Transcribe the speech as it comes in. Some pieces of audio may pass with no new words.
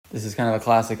This is kind of a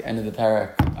classic end of the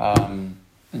parak.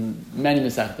 In many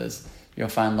Masechtas, you'll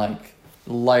find like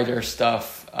lighter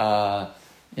stuff,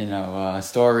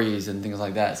 stories and things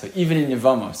like that. So even in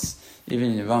Yevamos,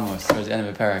 towards the end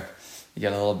of the parak, you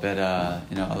get a little bit, a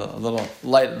little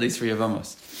light, at least for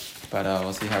Yevamos. But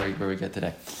we'll see where we get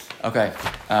today. Okay,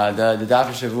 the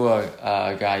Daf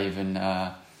Shavua guy even,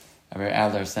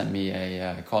 Adler sent me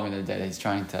called me the other day that he's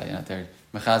trying to, they're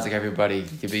mechazik everybody,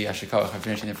 give be Ashikoch for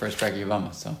finishing the first parak of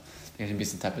Yevamos. So there's going to be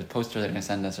some type of poster they're going to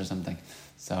send us or something.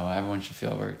 So everyone should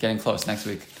feel we're getting close next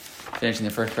week. Finishing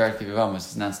the first parak of Yevamos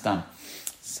is not done.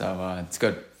 So it's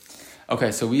good.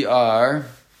 Okay, so we are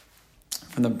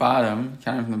from the bottom,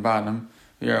 counting from the bottom,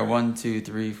 we are 1, 2,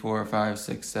 3, 4, 5,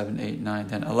 6, 7, 8, 9,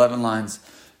 10, 11 lines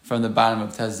from the bottom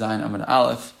of Tez Zayin Amud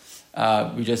Aleph.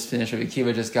 We just finished, Rabbi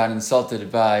Akiva just got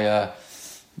insulted by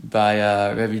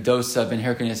Rabbi Dosa ben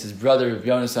Hyrcanus, his brother, Rabbi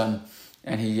Yonasan,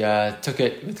 and he took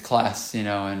it with class, and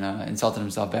insulted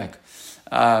himself back.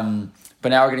 But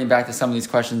now we're getting back to some of these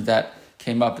questions that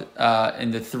came up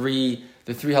in the three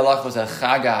halachos that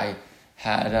Chagai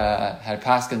had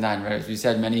paskandan, right? As we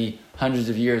said, many hundreds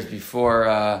of years before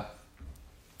Rabbi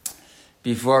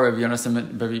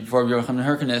Yonasan, before Rabbi Yochanan ben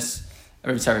Hyrcanus,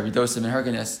 Rabbi Dosa ben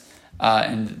Hyrcanus,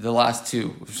 and the last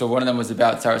two. So one of them was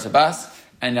about Tzaras Abbas,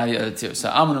 and now the other two. So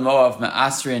Amun Moav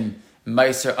Ma'asrin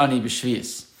Meiser Ani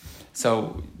B'Shvius.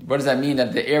 So what does that mean?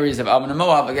 That the areas of Amun and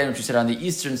Moab, again, which we said on the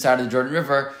eastern side of the Jordan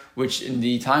River, which in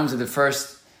the times of the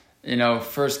first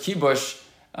kibush,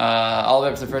 all the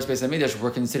way up to the first base of Midrash,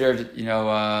 were considered,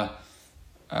 Eretz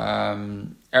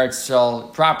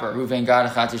Yisrael proper. Reuven,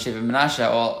 Gad, Chat, Yeshiva, and Menashe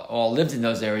all lived in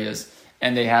those areas,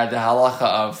 and they had the halacha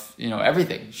of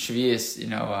everything, Shvius,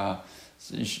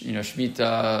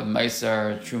 Shemitah,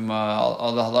 Meiser, Truma,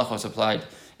 all the halachos applied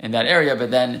in that area.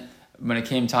 But then when it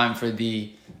came time for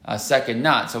the second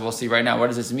knot, so we'll see right now, what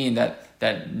does this mean that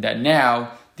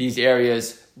now these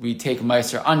areas we take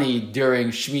Meiser Ani during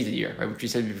Shemitah year, right? Which we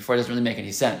said before doesn't really make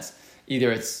any sense.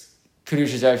 Either it's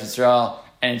Kedushas Eretz Yisrael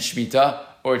and it's Shemitah,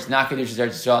 or it's not Kedushas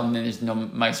Eretz Yisrael and then there's no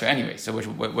Meiser anyway. So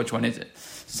which one is it?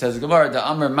 Says Gemara, the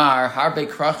Amr Mar Harbe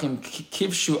Krachim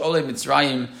Kivshu Ole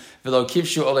Mitzrayim Velo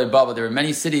Kivshu Ole Baba. There were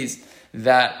many cities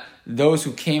that those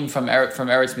who came from Eretz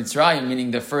Mitzrayim,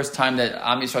 meaning the first time that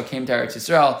Am Yisrael came to Eretz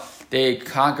Yisrael, they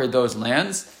conquered those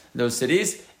lands, those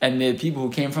cities, and the people who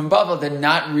came from Babel did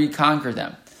not reconquer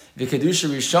them. The Kedusha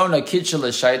Rishona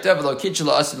Kitchela Shaita Velo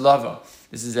Kitchela Asid Lavo.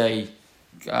 This is a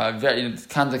very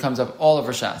concept that comes up all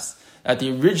over Shas. That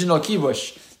the original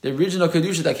kibush, the original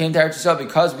Kedusha that came to Eretz Yisrael,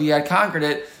 because we had conquered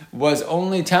it, was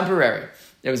only temporary.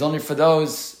 It was only for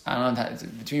those,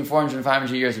 between 400 and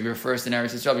 500 years we were first in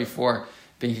Eretz Yisrael before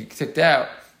being kicked out.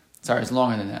 Sorry, it's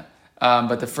longer than that.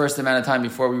 But the first amount of time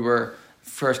before we were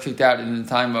first kicked out in the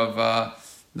time of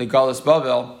the Galus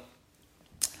Babel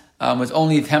was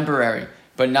only temporary,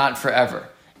 but not forever.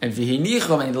 And he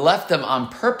left them on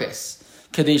purpose.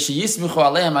 Right?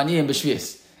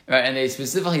 And they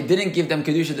specifically didn't give them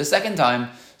Kedusha the second time,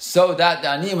 so that the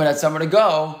Aniyim would have somewhere to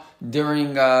go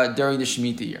during the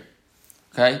Shemitah year.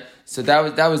 Okay? So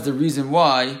that was the reason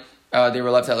why they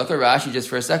were left out. Look at Rashi just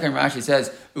for a second. Rashi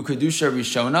says, Ukedusha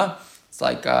Rishona. It's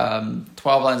like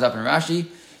 12 lines up in Rashi.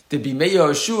 The Bimei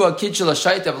Yoshua Kitchela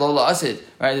Shaita V'Lola Asid.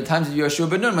 Right? At the times of Yoshua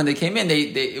ben Nun, when they came in,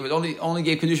 it was only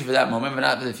gave Kedusha for that moment, but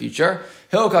not for the future.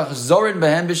 Hilkach Zorin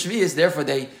Behem B'Shvius. Therefore,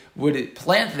 they would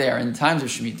plant there in the times of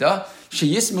Shemitah.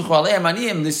 Sheyismichu Aleim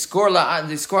Aniyim Liskor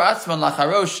Atzman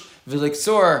Lacharosh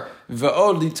V'Liksor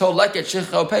V'Od Litol Leket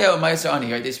Shecha Opeya U'Maiser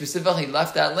Ani. Right? They specifically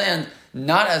left that land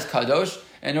not as Kadosh,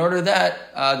 in order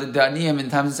that the Aniyim in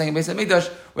times of the second base of Mikdash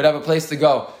would have a place to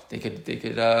go. They could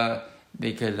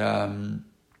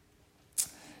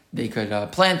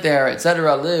plant there,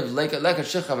 etc. Live Leket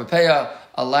Shecha Opeya,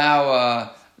 allow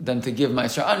them to give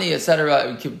Meiser Ani,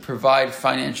 etc. It could provide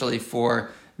financially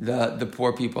for the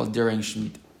poor people during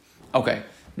Shemitah. Okay,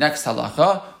 next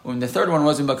halacha. And the third one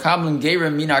was in Makablim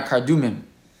Gerim Minar Kardumim.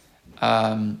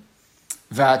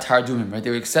 Vatardumim, right? They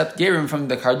would accept Gerim from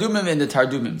the Kardumim and the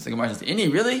Tardumim. So the Gemara says,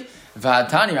 Ini, really?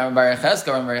 Vatani, Rabbi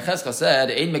Yecheskel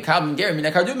said, Ein Makablim Gerim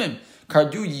Minar Kardumim.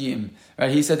 Karduyim.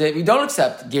 Right? He said that we don't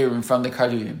accept Gerim from the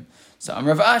Karduyim. So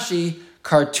Amr Vashi,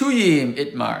 Kartuyim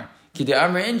Itmar. Kide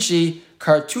Amr Inchi,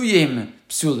 Kartuyim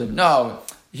Psulim. No,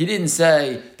 he didn't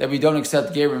say that we don't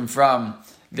accept Gerim from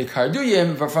the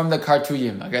Karduyim, but from the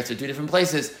Kartuyim. I guess they're two different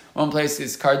places. One place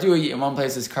is Kardui and one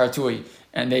place is Kartui.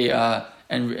 And they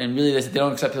and really they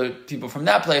don't accept people from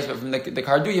that place, but from the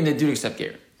Karduyim they do accept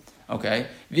Gerim. Okay.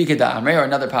 Vikada Amrei, or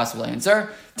another possible answer.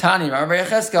 Tani Rabbi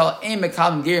Yecheskel, Ein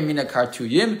Mekablim Gerim Mina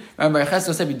Kartuyim. Rabbi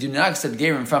Yecheskel said we do not accept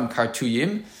Gerim from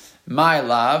Kartuyim. My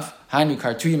love, Hani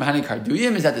Kartuyim, Hani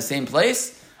Karduyim. Is that the same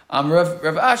place? Rav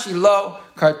Ashi lo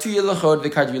kartuya lechod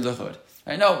v'kartuya lechod.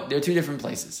 Right? No, they're two different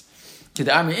places. To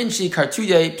the Amri Inchi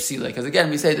kartuya psila, because again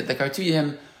we say that the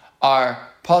kartuyim are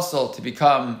puzzle to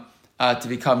become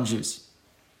Jews.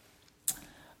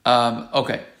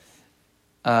 Okay.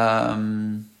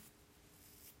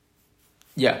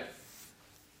 Yeah.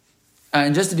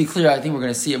 And just to be clear, I think we're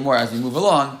going to see it more as we move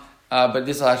along, but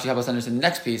this will actually help us understand the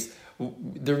next piece.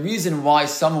 The reason why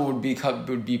someone would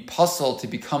be puzzled to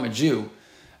become a Jew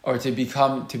or to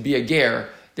be a ger,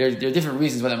 there are different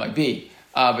reasons why that might be.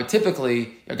 But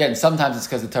typically, again, sometimes it's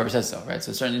because the Torah says so, right?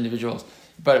 So certain individuals,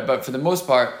 but for the most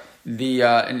part,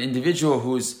 an individual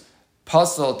who's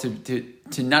puzzled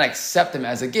to not accept them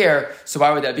as a ger, so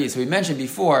why would that be? So we mentioned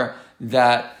before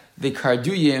that the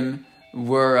Karduyim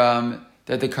were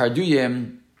did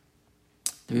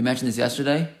we mention this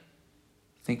yesterday? I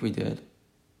think we did.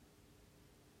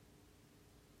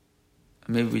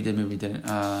 Maybe we did, maybe we didn't.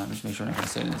 Just make sure I'm not going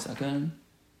to say it in a second.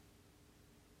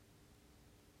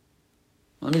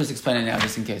 Let me just explain it now,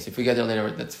 just in case. If we get there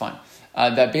later, that's fine.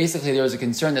 That basically there was a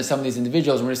concern that some of these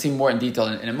individuals, we're going to see more in detail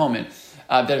in a moment,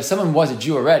 that if someone was a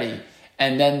Jew already,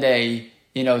 and then they,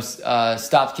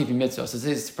 stopped keeping mitzvahs, so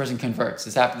this person converts.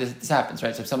 This happens,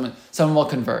 right? So if someone will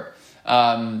convert.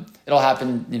 It'll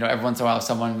happen, every once in a while.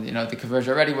 Someone, the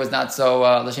conversion already was not so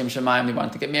l'shem shamayim. They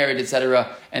wanted to get married,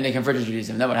 etc., and they converted to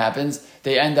Judaism. Then what happens?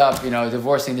 They end up,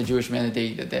 divorcing the Jewish man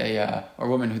that they or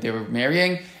woman who they were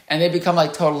marrying, and they become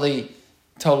like totally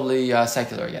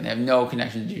secular again. They have no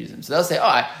connection to Judaism. So they'll say,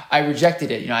 "Oh, I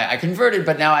rejected it. I converted,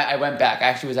 but now I went back. I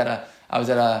actually was at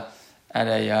a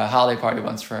holiday party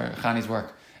once for Chani's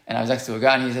work, and I was next to a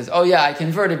guy, and he says, "Oh yeah, I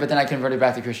converted, but then I converted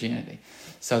back to Christianity."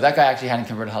 So that guy actually hadn't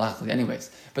converted halachically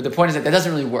anyways. But the point is that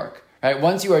doesn't really work, right?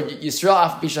 Once you are Yisrael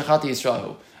af bishachati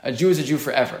Yisraelu, a Jew is a Jew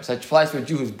forever. So it applies to a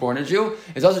Jew who's born a Jew.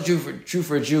 It's also true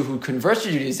for a Jew who converts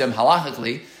to Judaism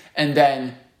halachically and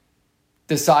then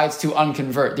decides to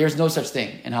unconvert. There's no such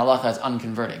thing in halacha as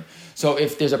unconverting. So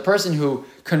if there's a person who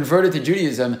converted to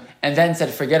Judaism and then said,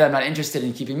 forget it, I'm not interested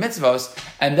in keeping mitzvos,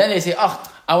 and then they say,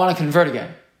 I want to convert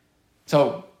again.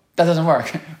 So that doesn't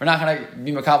work. We're not going to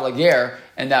be makabel ger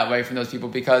in that way from those people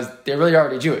because they're really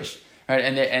already Jewish, right?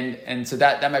 And so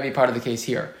that might be part of the case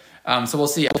here. So we'll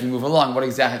see as we move along what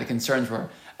exactly the concerns were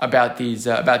about these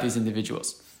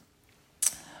individuals.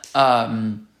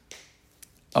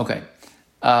 Okay.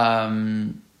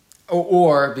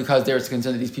 Or because there's a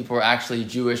concern that these people were actually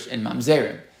Jewish in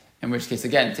mamzerim, in which case,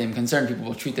 again, same concern, people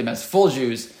will treat them as full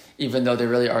Jews, even though they're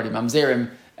really already mamzerim,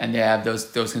 and they have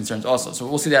those concerns also. So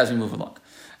we'll see that as we move along.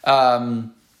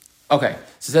 Okay,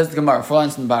 so says the Gemara, 4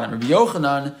 lines from the bottom. Rabbi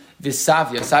Yochanan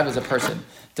v'Savia, Savia is a person.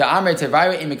 Da'amre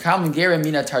tevayu imikam gerim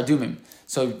mina tardumim.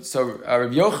 So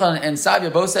Rabbi Yochanan and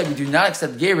Savia both said we do not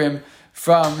accept gerim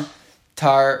from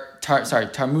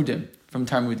Talmudim, from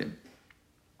Talmudim.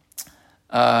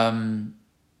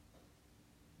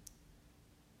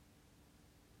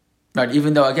 Right,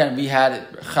 even though again we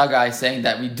had Chagai saying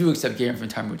that we do accept gerim from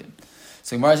Talmudim.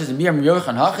 So Gemara says, "Mir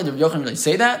Yochanan, did Yochanan really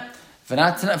say that?" But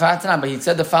he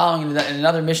said the following in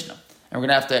another Mishnah, and we're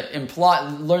going to have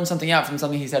to learn something out from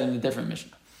something he said in a different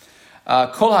Mishnah.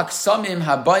 Kol haksamim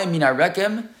habayim min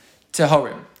harekem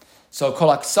tehorim. So kol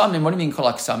haksamim, what do you mean kol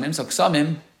haksamim? So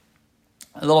ksamim,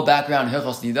 a little background,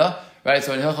 Hilchos Nida, right?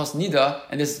 So in Hilchos Nida,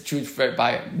 and this is true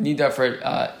by Nida for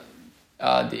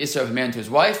the Isra of a man to his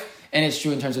wife, and it's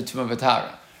true in terms of Tumah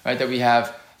V'Tara, right? That we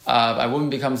have a woman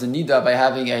becomes a Nida by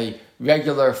having a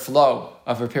regular flow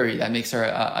of her period. That makes her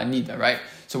a Nida, right?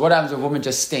 So what happens if a woman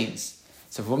just stains?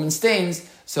 So if a woman stains,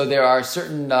 so there are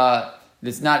certain,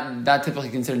 it's not typically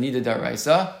considered Nida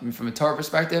Daraisa from a Torah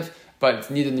perspective, but it's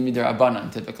Nida Nimidar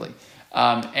Abanan typically.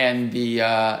 And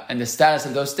the status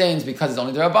of those stains, because it's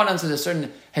only Darabanan, so there's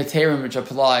certain heterim which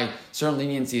apply, certain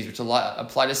leniencies which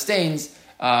apply to stains,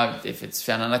 if it's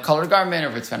found on a colored garment, or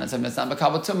if it's found on something that's not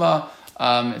Makabel Tumah,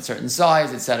 a certain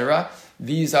size, etc.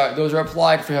 Those are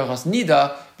applied for Hilchos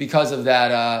Nida because of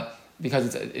that,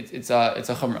 because it's a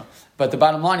chumrah. But the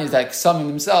bottom line is that Ksamim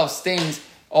themselves, stains,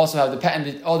 also have the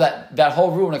patent. All that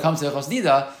whole rule when it comes to Hilchos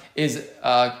Nida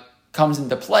comes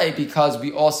into play because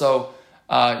we also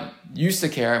used to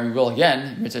care, and we will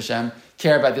again, Mitzvah Hashem,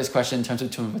 care about this question in terms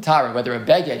of Tumah V'Tara, whether a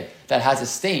beged that has a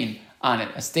stain on it,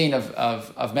 a stain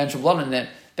of menstrual blood in it,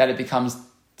 that it becomes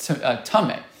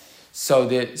tameh. So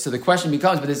the question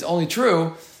becomes, but it's only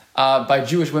true by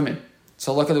Jewish women.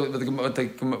 So look at what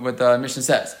the Mishnah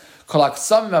says.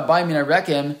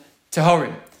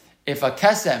 If a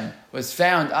kesem was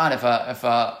found on, if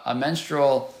a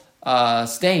menstrual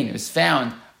stain was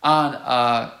found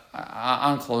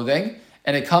on clothing,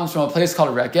 and it comes from a place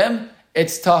called rekem,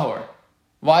 it's tahor.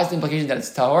 Why is the implication that it's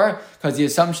tahor? Because the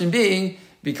assumption being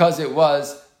because it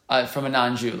was from a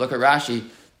non-Jew. Look at Rashi.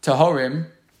 Tahorim.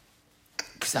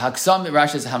 Rashi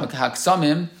says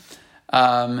Haksamim.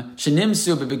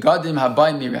 Shenimsu bebegadim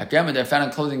habayim mirekem, and they're found in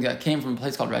clothing that came from a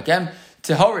place called Rekem.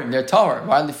 Tehorim, they're tahor.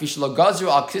 Why lefishlo gazru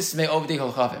al kismei ovdei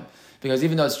kochavim? Because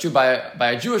even though it's true by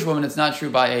a Jewish woman, it's not true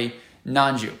by a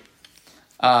non-Jew.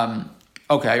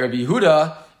 Okay, Rabbi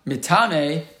Yehuda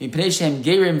mitame mipnei shem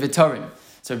gerim v'torim.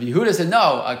 So Rabbi Yehuda said,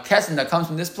 no, a kesem that comes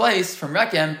from this place, from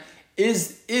Rekem,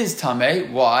 is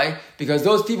tameh. Why? Because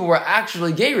those people were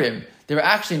actually gerim. They were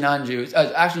actually non-Jews,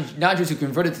 who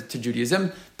converted to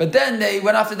Judaism, but then they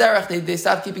went off the derech, they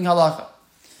stopped keeping halacha.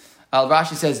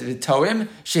 Rashi says, V'toim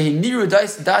shehimiru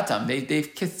dais datam, they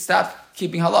stopped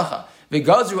keeping halacha.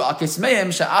 V'gazru al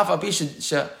kismeim she'af al pi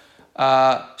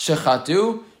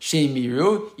shechatu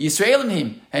shehimiru Yisraelim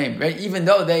him. Hey, right? Even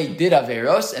though they did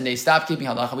averos and they stopped keeping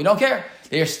halacha, we don't care.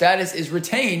 Their status is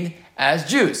retained as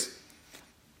Jews.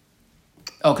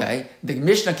 Okay, the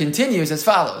Mishnah continues as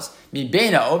follows: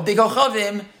 Mibena obdei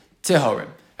kochavim tehorim.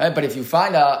 Right, but if you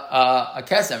find a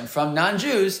kesem from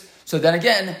non-Jews, so then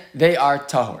again they are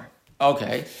tahor.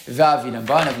 Okay,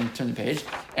 v'avinamban. I can turn the page,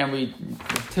 and we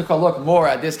took a look more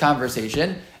at this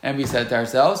conversation, and we said to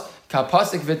ourselves,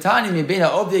 Kapasik v'tani mibena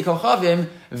obdei kochavim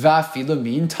v'afilu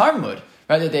min tarmud.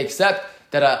 Right, that they accept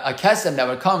that a kesem that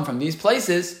would come from these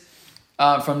places,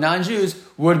 from non-Jews,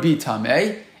 would be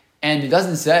tameh, and it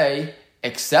doesn't say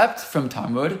except from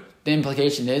Talmud. The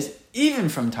implication is even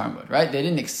from Talmud, right? They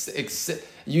didn't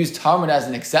use Talmud as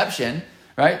an exception,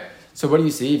 right? So what do you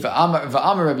see? Va'amar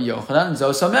Rabbi Yochanan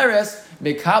zos omeres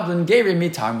mekablin gerim mi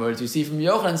Talmud. You see from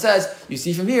Yochanan says, you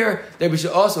see from here that we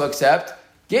should also accept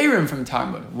gerim from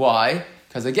Talmud. Why?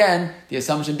 Because again, the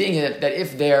assumption being that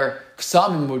if their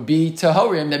ksamim would be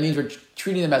tahorim, that means we're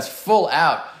treating them as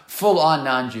full-on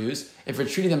non-Jews. If we're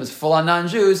treating them as full-on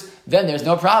non-Jews, then there's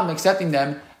no problem accepting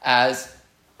them as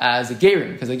a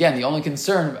gerim, because again, the only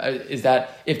concern is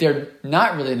that if they're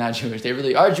not really not Jewish, they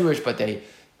really are Jewish, but they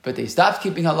stopped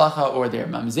keeping halacha, or they're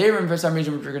mamzerim for some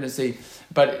reason, which we're going to see.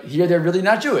 But here they're really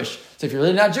not Jewish. So if you're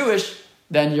really not Jewish,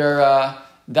 then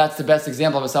that's the best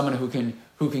example of someone who can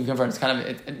convert. It's kind of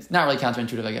it's not really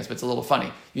counterintuitive, I guess, but it's a little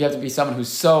funny. You have to be someone who's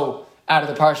so out of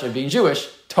the parsha of being Jewish,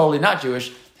 totally not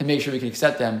Jewish, to make sure we can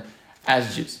accept them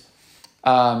as Jews.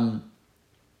 Fine.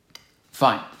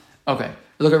 Okay.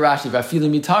 Look at Rashi. V'afilu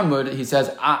mi Talmud. He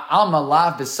says, "Alma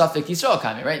lav b'safek Yisrael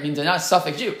kami." Right? It means they're not a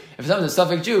Suffolk Jew. If someone's a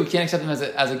Suffolk Jew, you can't accept them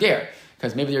as a ger,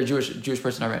 because maybe they're a Jewish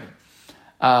person already.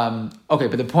 Okay,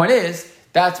 but the point is,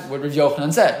 that's what Rav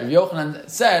Yochanan said. Rav Yochanan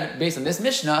said, based on this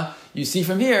Mishnah, you see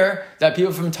from here that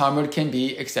people from Talmud can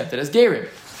be accepted as gerim.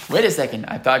 Wait a second.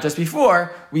 I thought just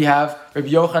before we have Rav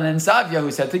Yochanan and Savia who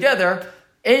said together,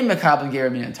 "Ein mekabel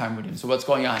gerim in Talmudim." So what's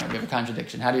going on here? We have a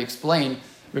contradiction. How do you explain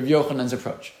Rav Yochanan's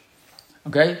approach?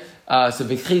 Okay, so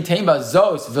v'chri teimba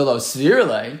zos v'lo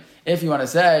svirle. If you want to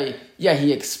say, yeah,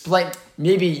 he explained.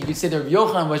 Maybe you could say that Rav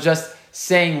Yochanan was just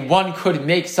saying one could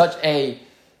make such an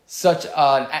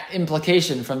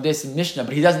implication from this Mishnah,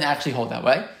 but he doesn't actually hold that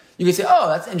way. You could say, oh,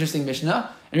 that's an interesting Mishnah.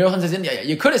 And Rav Yochanan says, yeah,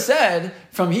 you could have said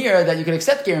from here that you could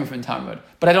accept gerim from Talmud,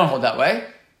 but I don't hold that way.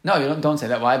 No, you don't say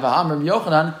that. Why? V'am Rav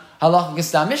Yochanan halacha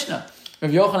gestam Mishnah.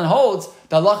 Rav Yochanan holds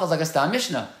the halacha is like a stam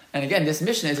Mishnah, and again, this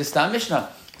Mishnah is a stam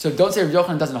Mishnah. So don't say Rav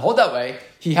Yochanan doesn't hold that way.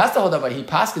 He has to hold that way. He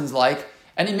paskins like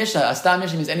any Mishnah. A stam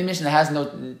Mishnah means any Mishnah that has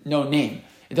no name.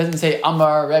 It doesn't say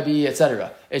Amar, Rebbe,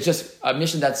 etc. It's just a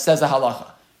Mishnah that says a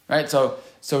halacha, right? So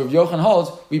Rav Yochanan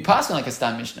holds we paskin like a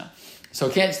stam Mishnah.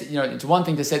 So it's one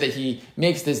thing to say that he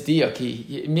makes this diuk,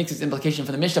 he makes this implication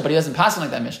for the Mishnah, but he doesn't paskin like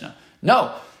that Mishnah.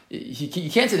 No. You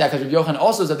can't say that because Rav Yochanan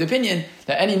also is of the opinion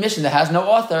that any Mishnah that has no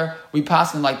author, we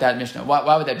pass them like that Mishnah.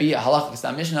 Why would that be a halachic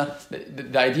stam Mishnah?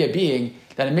 The idea being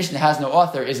that a Mishnah that has no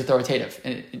author is authoritative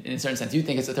in a certain sense. You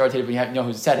think it's authoritative when you know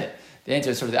who said it. The answer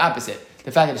is sort of the opposite.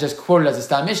 The fact that it's just quoted as a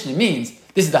stam Mishnah means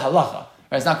this is the halacha.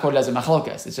 Right? It's not quoted as a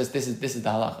machlokas. It's just this is the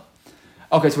halacha.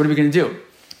 Okay, so what are we going to do?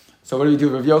 So what do we do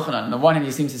with Rav Yochanan? On the one hand,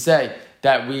 he seems to say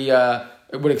that we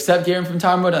would accept gerim from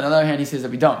Talmud. On the other hand, he says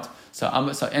that we don't. So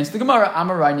answer the Gemara, I'm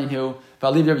a writing who,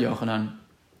 Valiv Rav Yochanan.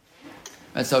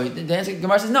 And so the answer the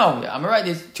Gemara says, no, I'm right.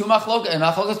 There's two machlokas, and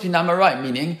machlokas between I'm right,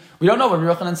 meaning we don't know what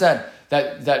Rav Yochanan said.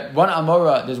 That one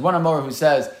Amora, there's one Amora who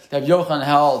says that Rav Yochanan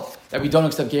held that we don't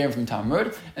accept gerim from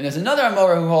Talmud, and there's another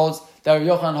Amora who holds that Rav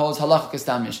Yochanan holds halacha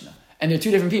kastam Mishnah. And they're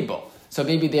two different people. So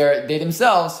maybe they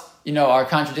themselves, are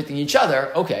contradicting each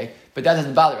other. Okay, but that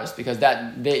doesn't bother us because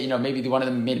maybe one of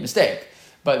them made a mistake.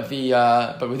 But within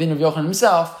Rav Yochanan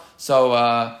himself. So,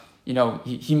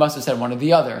 he must have said one or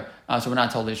the other, so we're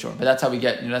not totally sure. But that's how we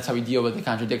get, that's how we deal with the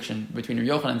contradiction between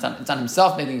Rav Yochanan. It's not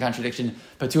himself making a contradiction,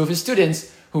 but two of his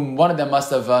students whom one of them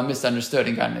must have misunderstood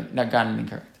and gotten it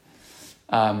incorrect.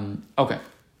 Okay.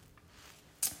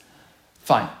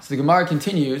 Fine. So the Gemara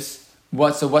continues.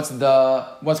 What's going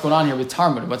on here with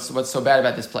Talmud? What's so bad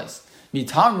about this place? Mi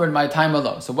Talmud, my time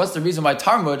alone. So what's the reason why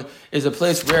Talmud is a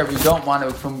place where we don't want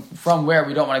to from where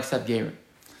we don't want to accept Gerim?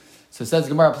 So it says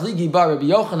Gemara, Pligi bar Rabbi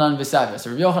Yochanan v'Savia. So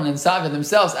Rabbi Yochanan and Savia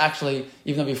themselves actually,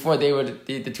 even though before the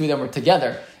two of them were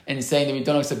together in saying that we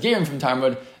don't accept Gerim from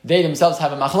Talmud, they themselves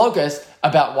have a machlokas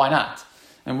about why not.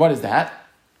 And what is that?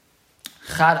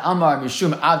 Chad Amar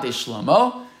Mishum Avdei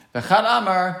Shlomo, v'Chad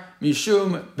Amar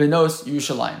Mishum Benos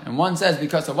Yerushalayim. And one says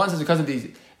because of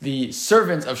the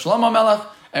servants of Shlomo Melech,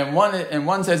 and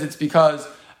one says it's because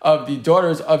of the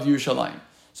daughters of Yerushalayim.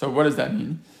 So what does that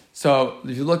mean? So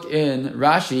if you look in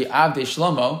Rashi, Avdei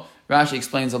Shlomo, Rashi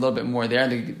explains a little bit more there.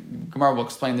 The Gemara will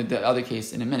explain the other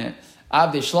case in a minute.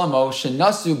 Avdei Shlomo,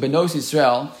 Shenasu Benos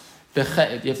Yisrael, you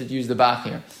have to use the bach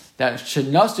here. That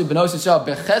Shenasu Benos Yisrael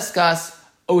Becheskas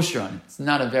Oshron. It's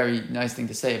not a very nice thing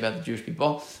to say about the Jewish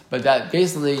people, but that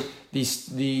basically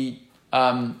the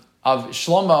of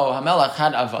Shlomo HaMelech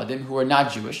had avadim who were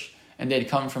not Jewish, and they'd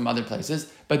come from other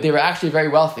places, but they were actually very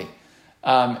wealthy.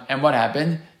 And what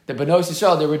happened? The Benos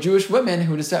Yisrael, there were Jewish women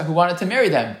who wanted to marry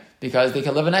them because they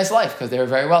could live a nice life because they were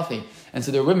very wealthy. And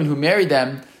so there were women who married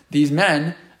them, these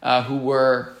men who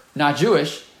were not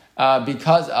Jewish,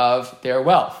 because of their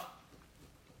wealth.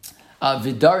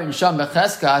 Vidarin Sham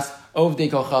Becheskas Ovdei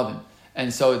Kochavim.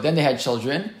 And so then they had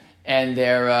children, and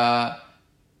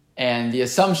and the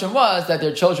assumption was that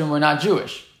their children were not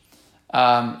Jewish,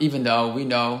 even though we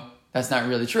know that's not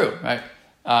really true, right?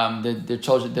 The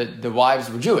children, the wives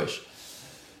were Jewish.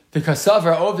 Because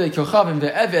Savar Ovdei Kochavim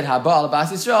ve'Eved Habal Bas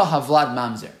Yisrael Havlad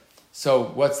Mamzer. So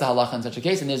what's the halacha in such a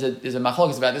case? And there's a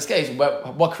machlokes about this case.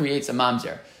 What creates a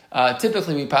mamzer?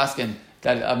 Typically, we paskin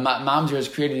that a mamzer is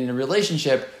created in a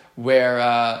relationship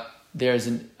where there's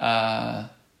an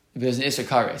isser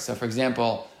kares. So, for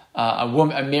example,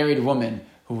 a married woman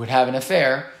who would have an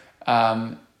affair,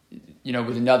 with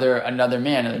another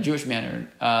man, another Jewish man,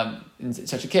 or in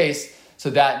such a case, so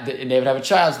that they would have a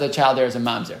child. So the child there is a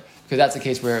mamzer, because that's the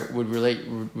case where it would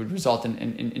result in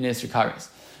isser kares.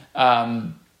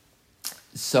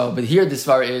 But here the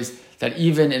svara is that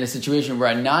even in a situation where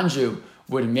a non-Jew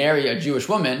would marry a Jewish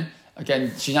woman,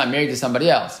 again, she's not married to somebody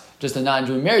else, just a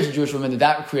non-Jew married to a Jewish woman,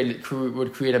 that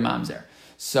would create a mamzer.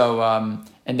 So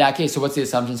in that case, so what's the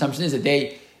assumption? The assumption is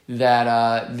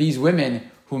that these women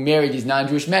who married these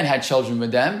non-Jewish men had children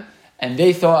with them, and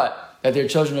they thought that their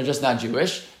children are just not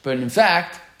Jewish, but in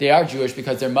fact, they are Jewish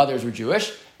because their mothers were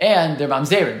Jewish, and they're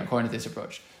mamzerim, according to this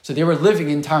approach. So they were living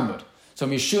in Talmud. So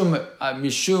Mishum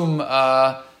Avdei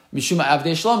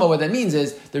Shlomo, what that means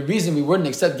is the reason we wouldn't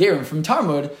accept Gerim from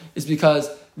Talmud is because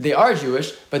they are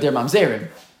Jewish, but they're mamzerim.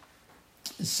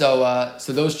 So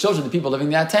those children, the people living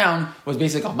in that town, was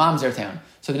basically called mamzer town.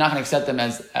 So they're not going to accept them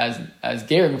as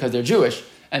Gerim because they're Jewish,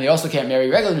 and they also can't marry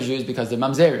regular Jews because they're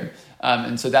mamzerim.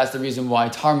 And so that's the reason why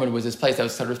Talmud was this place that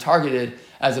was sort of targeted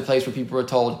as a place where people were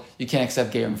told you can't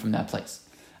accept Gerim from that place.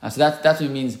 So that's what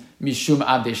it means Mishum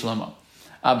Avdei Shlomo.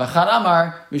 B'chad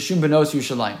Amar Mishum Benos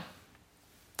Yerushalayim.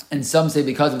 And some say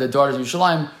because of the daughters of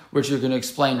Yerushalayim, which you're going to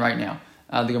explain right now.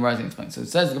 The Gemara is going to explain. So it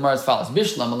says the Gemara as follows: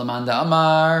 Bishlam Lamanda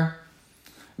Amar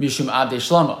Mishum Avdei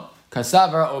Shlomo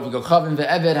Kasavar Ovigochavim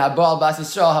ve'Eved Habal Bas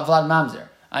Yisrael Havlad Mamzer.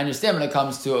 I understand when it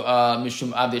comes to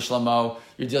Mishum Avdei Shlomo,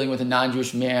 you're dealing with a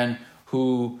non-Jewish man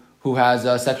who has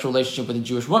a sexual relationship with a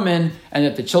Jewish woman, and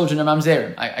that the children are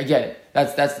mamzerim. I get it.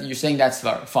 That's you're saying that's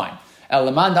fine. What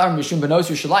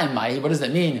does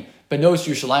that mean? Benos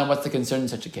Yerushalayim, what's the concern in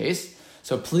such a case?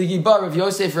 So Pligi bar Rav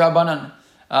Yosef Rabbanan.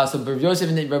 So Rav Yosef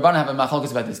and Rabbanan have a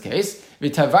machlokes about this case.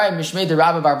 V'tavai mishmei de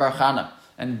Rabbi Bar Bar Chana.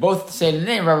 And both say the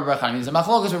name Rabbi Bar Chana. Means a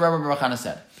machlokes what Rabbi Bar Chana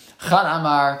said. Chad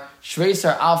Amar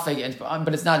Shreisar Alfei,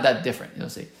 but it's not that different. You'll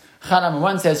see. Chad Amar,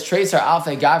 one says Shreisar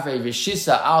Alfei Gavrei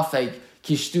V'shisa Alfei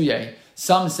Kishtuye.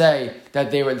 Some say that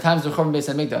they were, the times of the Churban Beis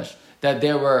HaMikdash, that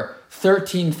there were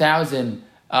 13,000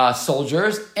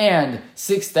 soldiers and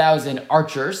 6,000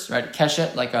 archers, right?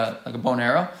 Keshet, like a bow and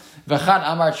arrow. V'chad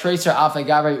amar treisar alfei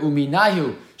gavrei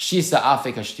uminayu shisa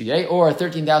alfei kashtuye, or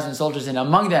 13,000 soldiers, and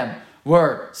among them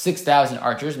were 6,000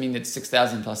 archers, meaning it's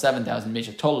 6,000 plus 7,000, makes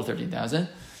a total of 13,000.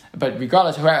 But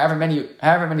regardless, however many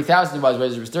thousand it was,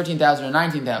 whether it was 13,000 or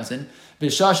 19,000,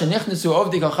 b'shah shenichnesu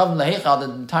ovdei kochavim laheichal,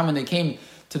 at the time when they came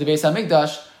to the Beis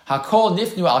HaMikdash, hakol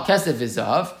nifnu al kesef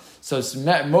v'zahav. So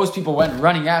most people went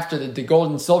running after the gold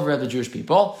and silver of the Jewish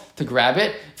people to grab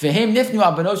it. V'hem nifnu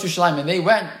al benos Yerushalayim, and they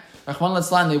went, Rachman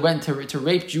Litzlan, they went to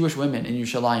rape Jewish women in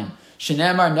Yerushalayim.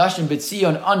 Shenemar nashim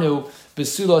b'tzion anu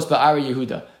b'sulos ba'ari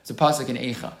Yehuda. It's a pasuk in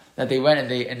Eicha that they went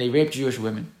and they raped Jewish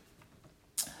women.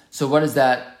 So what does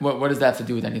that have to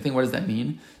do with anything? What does that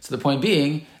mean? So the point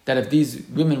being that if these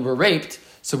women were raped,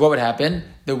 so what would happen?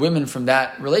 The women from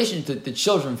that relationship, the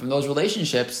children from those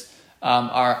relationships,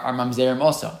 are mamzerim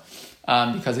also,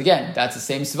 because again, that's the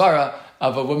same svara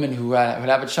of a woman who would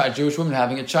have a child, Jewish woman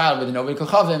having a child with an ovid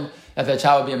kochavim, that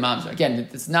child would be a mamzer. Again,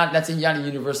 that's a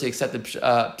universally accepted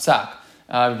psak.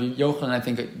 Yochanan, I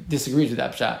think, disagrees with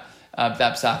that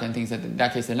psak, and thinks that in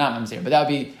that case they're not mamzer. But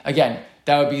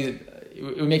it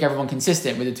would make everyone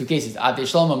consistent with the two cases. Adei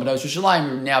Shlomo and B'nai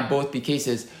Yerushalayim would now both be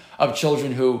cases of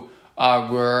children who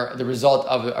were the result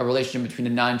of a relationship between a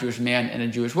non-Jewish man and a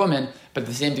Jewish woman, but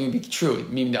the same thing would be true.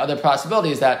 Meaning the other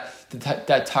possibility is that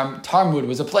Talmud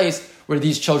was a place where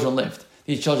these children lived.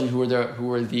 These children who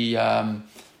were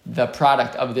the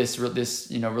product of this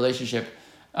relationship,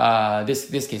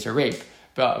 this case, or rape,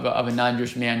 of a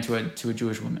non-Jewish man to a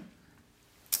Jewish woman.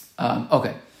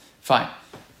 Okay, fine.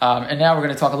 And now we're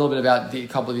going to talk a little bit about a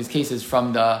couple of these cases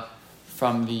from the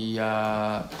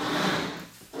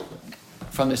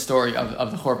story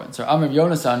of the Churban. So Amr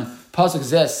Yonasan pasuk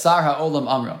zeh sar ha'olam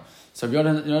amro. So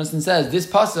Yonasan says this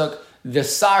pasuk, the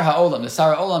sar ha'olam. The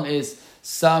sar ha'olam is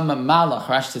some malach.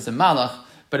 Rashi says a malach,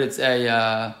 but it's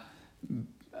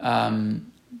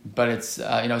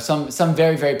some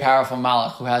very, very powerful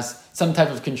malach who has some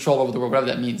type of control over the world, whatever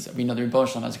that means. We know the Rebbeinu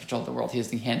Shalom has control of the world. He has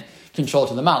the hand control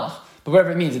to the malach. But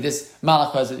whatever it means, that this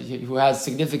malach who has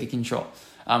significant control.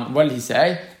 What did he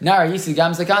say? Nara yisi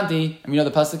gam zakanti, and we know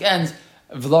the pasuk ends.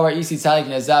 V'lora yisi tzadik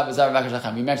nezav v'zav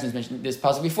v'akashachem. We mentioned this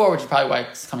pasuk before, which is probably why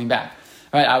it's coming back.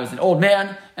 Right? I was an old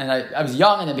man, and I was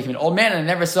young, and then became an old man, and I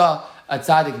never saw a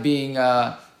tzaddik being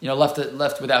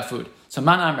left without food. So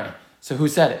man amre. So who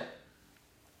said it?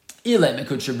 Ile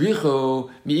mekud shabrichu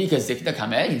miika zikta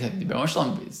kameh.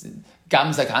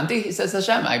 Gam zakanti. He says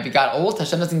Hashem. I got old.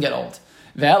 Hashem doesn't get old.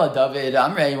 Ve'ela David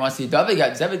Amre, you want to see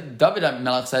David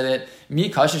Melech said it. Mi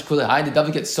kashish kulei. Did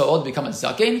David get so old to become a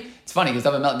zaken? It's funny because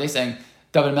David Melech, they're saying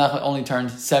David Melech only turned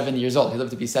 70 years old. He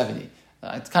lived to be 70.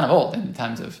 It's kind of old in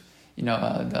times of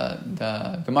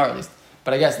the Gemara at least.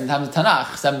 But I guess in times of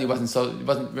Tanakh, 70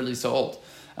 wasn't really so old.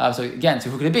 So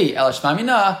who could it be? El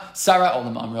Shmamina Sarah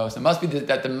Olam Amro. So it must be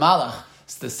that the Malach,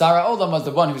 the Sarah Olam, was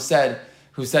the one who said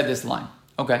this line.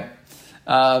 Okay.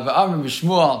 V'Amr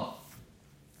B'Shmuel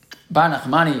Bar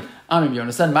Nachmani Amrim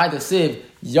Yonasan Ma'ida Siv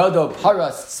Yodo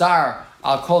Paras Tsar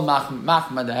Al Kol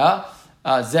Machmadeha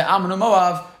Ze Amanu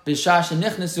Moav B'Shash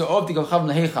Nichnesu Ov Dikochav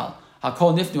Lehechal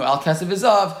Hakol Nifnu Al Kesev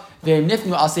Izav Ve'im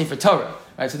Nifnu Al Sefer Torah.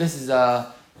 Right. So this is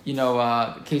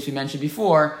case we mentioned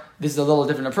before. This is a little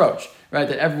different approach. Right.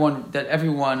 That everyone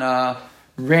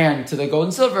ran to the gold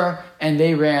and silver, and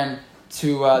they ran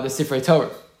to the Sefer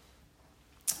Torah.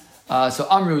 So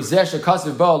Amru Zesh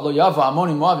Kasav Bo Lo Yava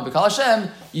Amonim Moav B'Kal Hashem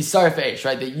Yisaref Eish,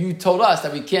 right? That you told us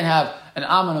that we can't have an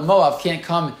Ammon and Moab can't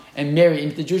come and marry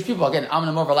into the Jewish people. Again, Ammon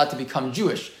and Moab are allowed to become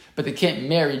Jewish, but they can't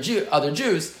marry other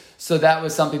Jews. So that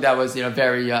was something that was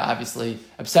very obviously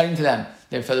upsetting to them.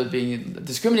 They felt it was being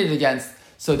discriminated against,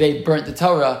 so they burnt the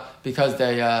Torah because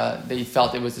they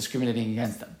felt it was discriminating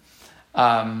against them.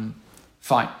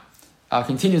 Fine.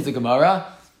 Continues the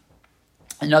Gemara.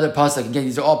 Another pasuk. Again,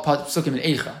 these are all pasukim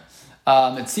in Eicha.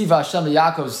 Tziva Hashem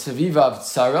Yaakov Sevivav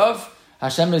Tsarov.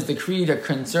 Hashem has decreed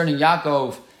concerning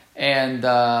Yaakov and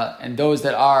those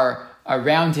that are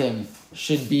around him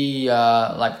should be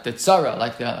like the tzara,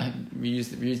 like we use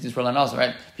this word also,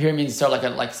 right? Here it means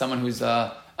tzara like someone who's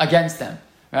against them,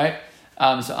 right?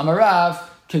 So Amarav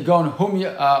Kegon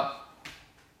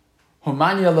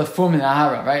Humanya Lefum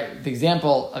Nahara, right? The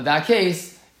example of that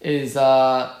case is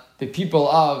the people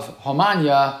of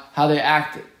Homanya, how they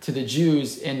act to the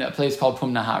Jews in a place called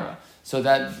Pum Nahara. So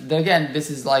that again, this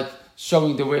is like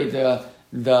showing the way the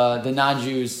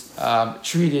non-Jews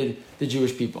treated the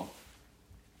Jewish people.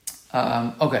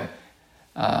 Okay.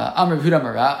 Amr Huda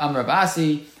Amr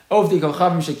Abasi Ovdi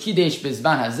Kochavim Shekidesh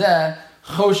Bizban Hazeh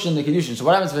Choshin the Kedushin. So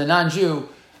what happens if a non-Jew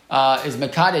is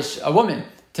Mekadesh a woman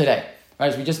today? Right,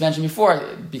 as we just mentioned before,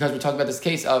 because we're talking about this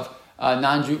case of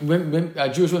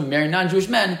Jewish women marrying non-Jewish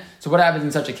men. So what happens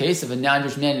in such a case if a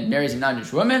non-Jewish man marries a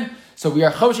non-Jewish woman? So we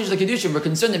are choshish the kedushin. We're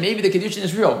concerned that maybe the kedushin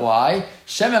is real. Why?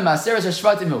 Shemem maseres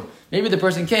hashvatimu. Maybe the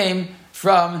person came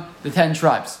from the 10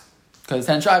 tribes, because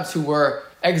the 10 tribes who were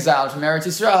exiled from Eretz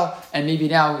Yisrael, and maybe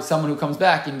now someone who comes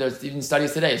back. And there's even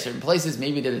studies today, certain places,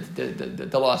 maybe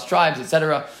the lost tribes,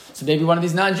 etc. So maybe one of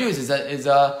these non-Jews is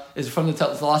from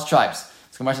the lost tribes.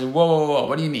 So Gemara says, whoa,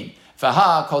 what do you mean?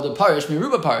 Faha called a parish,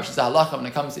 miruba parish is a halacha when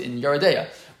it comes in Yeridea.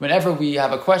 Whenever we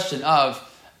have a question of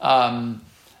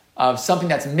something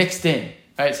that's mixed in,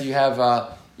 right? So you have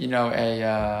a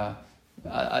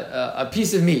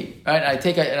piece of meat, right?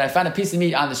 I find a piece of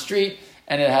meat on the street,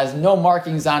 and it has no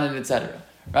markings on it, etc.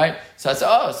 Right? So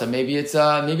so maybe it's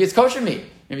kosher meat,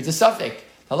 maybe it's a suffix.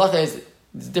 The halacha is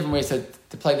there's different ways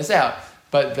to play this out,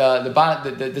 but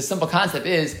the simple concept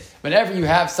is whenever you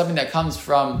have something that comes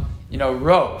from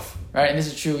rove, right? And this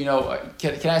is true.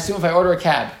 Can I assume if I order a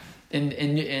cab in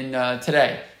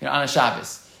today, on a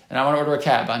Shabbos, and I want to order a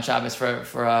cab on Shabbos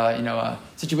for a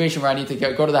situation where I need to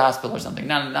go to the hospital or something,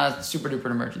 not a super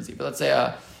duper emergency, but let's say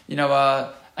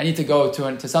I need to go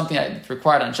to something that's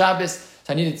required on Shabbos.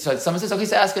 So someone says, okay,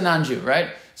 so ask a non-Jew, right?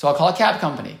 So I'll call a cab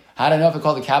company. How do I know if I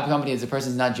call the cab company as the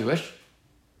person's not Jewish?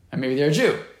 And maybe they're a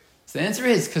Jew. So the answer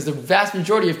is because the vast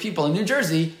majority of people in New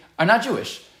Jersey are not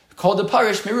Jewish. Called the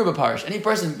parish, meruba parish. Any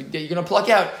person that you're going to pluck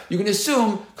out, you can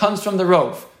assume comes from the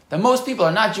rove. That most people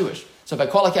are not Jewish. So if I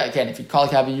call a cab, again, if you call a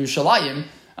cab in Yerushalayim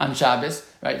on Shabbos,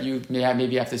 right, you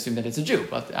maybe have to assume that it's a Jew.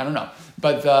 But I don't know.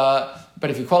 But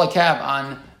if you call a cab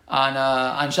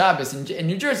on Shabbos in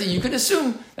New Jersey, you can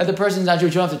assume that the person's not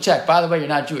Jewish. You don't have to check. By the way, you're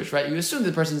not Jewish, right? You assume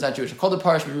the person's not Jewish. Call the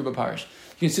parish, meruba parish.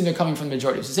 You can assume they're coming from the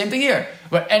majority. It's the same thing here.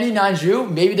 But any non-Jew,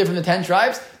 maybe they're from the 10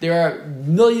 tribes, there are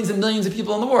millions and millions of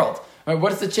people in the world. Right?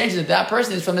 What is the change that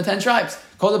person is from the 10 tribes?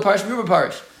 Call the parish, meruba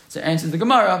parish. So answers the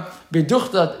Gemara,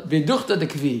 beduchta de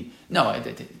kvi. No,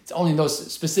 it's only in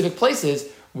those specific places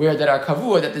where that are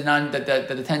kavua that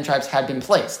the 10 tribes had been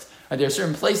placed. There are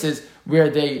certain places where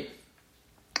they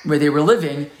were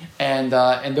living, and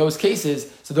in those cases,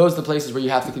 so those are the places where you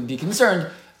have to be concerned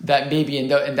that maybe in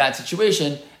that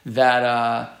situation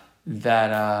that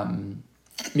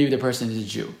maybe the person is a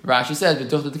Jew. Rashi says,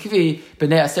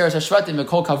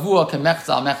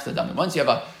 once you have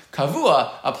a kavua,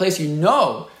 a place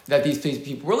that these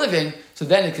people were living, so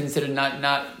then it's considered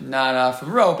not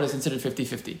from row, but it's considered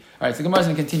 50-50. All right, so Gemara is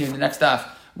going to continue in the next daf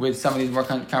with some of these more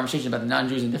conversations about the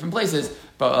non-Jews in different places,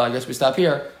 but I guess we stop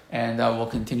here, and we'll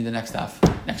continue the next daf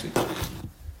next week.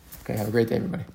 Okay, have a great day, everybody.